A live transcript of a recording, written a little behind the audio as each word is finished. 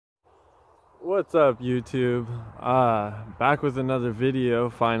What's up, YouTube? Back with another video.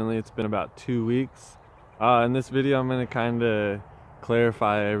 Finally, it's been about 2 weeks. In this video I'm going to kind of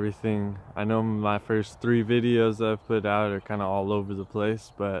clarify everything. I know my first 3 videos I've put out are kind of all over the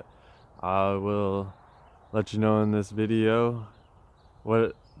place, but I will let you know in this video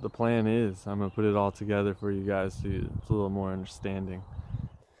what the plan is. I'm going to put it all together for you guys so it's a little more understanding.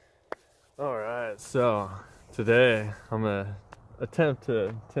 Alright, so today I'm going to attempt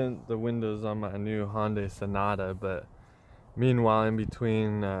to tint the windows on my new Hyundai Sonata, but meanwhile, in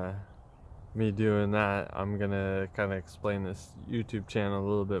between me doing that, I'm gonna kind of explain this YouTube channel a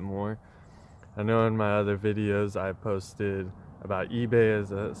little bit more. I know in my other videos I posted about eBay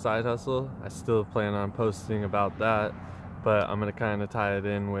as a side hustle. I still plan on posting about that, but I'm gonna kind of tie it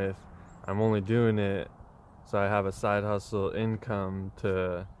in with I'm only doing it so I have a side hustle income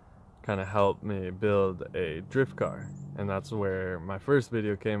to kind of help me build a drift car. And that's where my first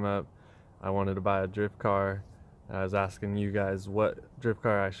video came up. I wanted to buy a drift car. I was asking you guys what drift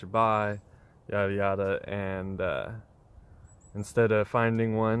car I should buy, yada yada, and instead of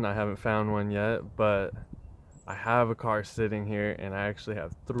finding one, I haven't found one yet, but I have a car sitting here, and I actually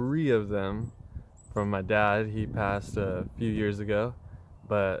have 3 of them from my dad. He passed a few years ago,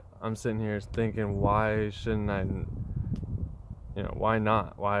 but I'm sitting here thinking, why shouldn't I, why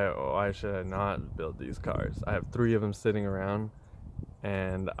not? Why should I not build these cars? I have 3 of them sitting around,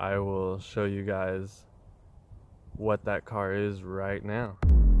 and I will show you guys what that car is right now.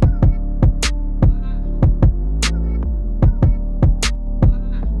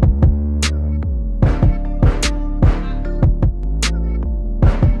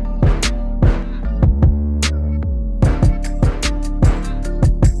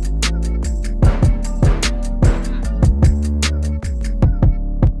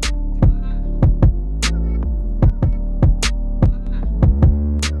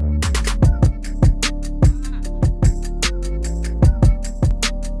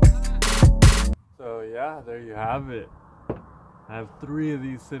 Yeah, there you have it. I have 3 of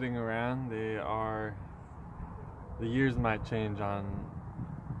these sitting around. The years might change on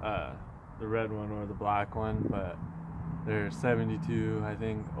the red one or the black one, but they're 72, I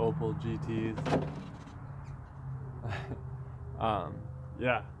think, Opel GTs.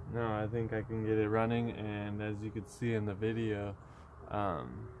 Yeah, no, I think I can get it running, and as you can see in the video,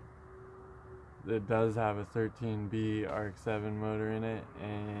 it does have a 13B RX-7 motor in it,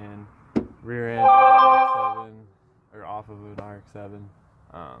 and rear end is RX-7, or off of an RX-7.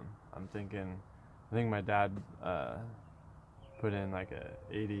 I think my dad put in like a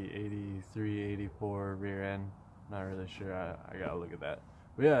 80, 83, 84 rear end. Not really sure. I gotta look at that.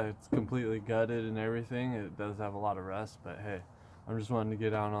 But yeah, it's completely gutted and everything. It does have a lot of rust, but hey, I'm just wanting to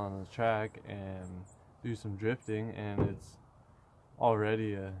get out on the track and do some drifting, and it's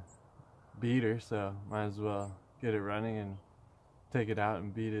already a beater, so might as well get it running and take it out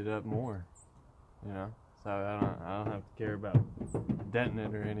and beat it up more, so I don't have to care about denting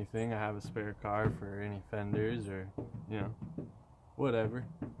it or anything. I have a spare car for any fenders or whatever.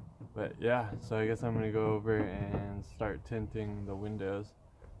 But yeah, so I guess I'm gonna go over and start tinting the windows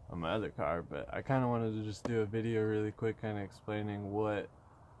on my other car, but I kind of wanted to just do a video really quick kind of explaining what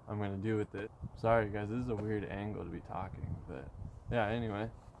I'm gonna do with it. Sorry guys, this is a weird angle to be talking, but yeah, anyway,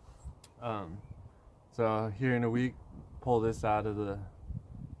 so here in a week, pull this out of the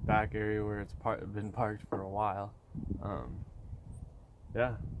back area where it's been parked for a while.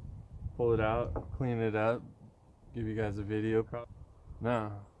 Yeah, pull it out, clean it up, give you guys a video.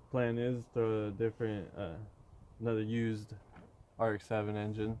 No, plan is throw a different, another used RX-7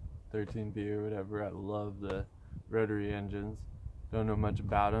 engine, 13B or whatever. I love the rotary engines. Don't know much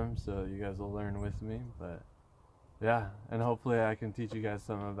about them, so you guys will learn with me. But yeah, and hopefully I can teach you guys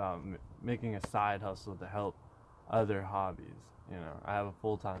something about making a side hustle to help other hobbies. I have a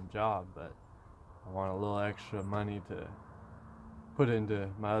full-time job, but I want a little extra money to put into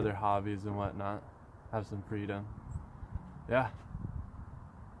my other hobbies and whatnot, have some freedom. Yeah,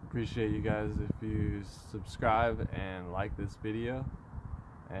 appreciate you guys if you subscribe and like this video,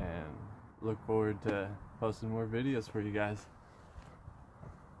 and look forward to posting more videos for you guys.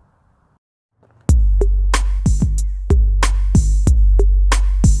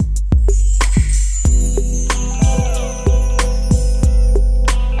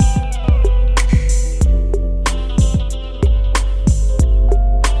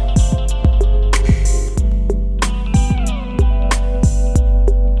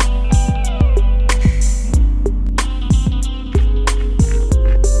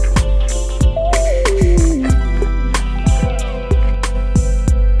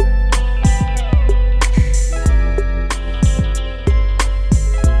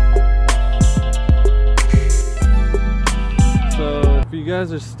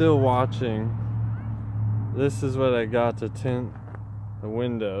 guys are still watching, this is what I got to tint the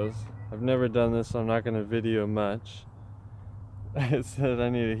windows. I've never done this, so I'm not going to video much. It said I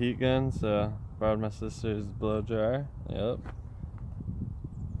need a heat gun, so I borrowed my sister's blow dryer. Yep.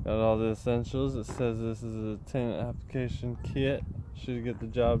 Got all the essentials. It says this is a tint application kit. Should get the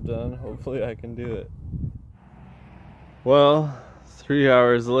job done. Hopefully I can do it. Well, 3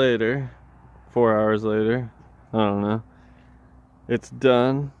 hours later, 4 hours later, I don't know. It's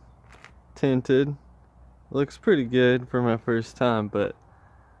done, tinted. Looks pretty good for my first time, but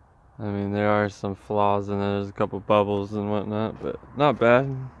I mean, there are some flaws in there. There's a couple bubbles and whatnot, but not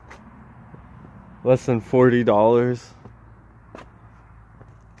bad. Less than $40.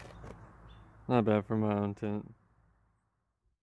 Not bad for my own tint.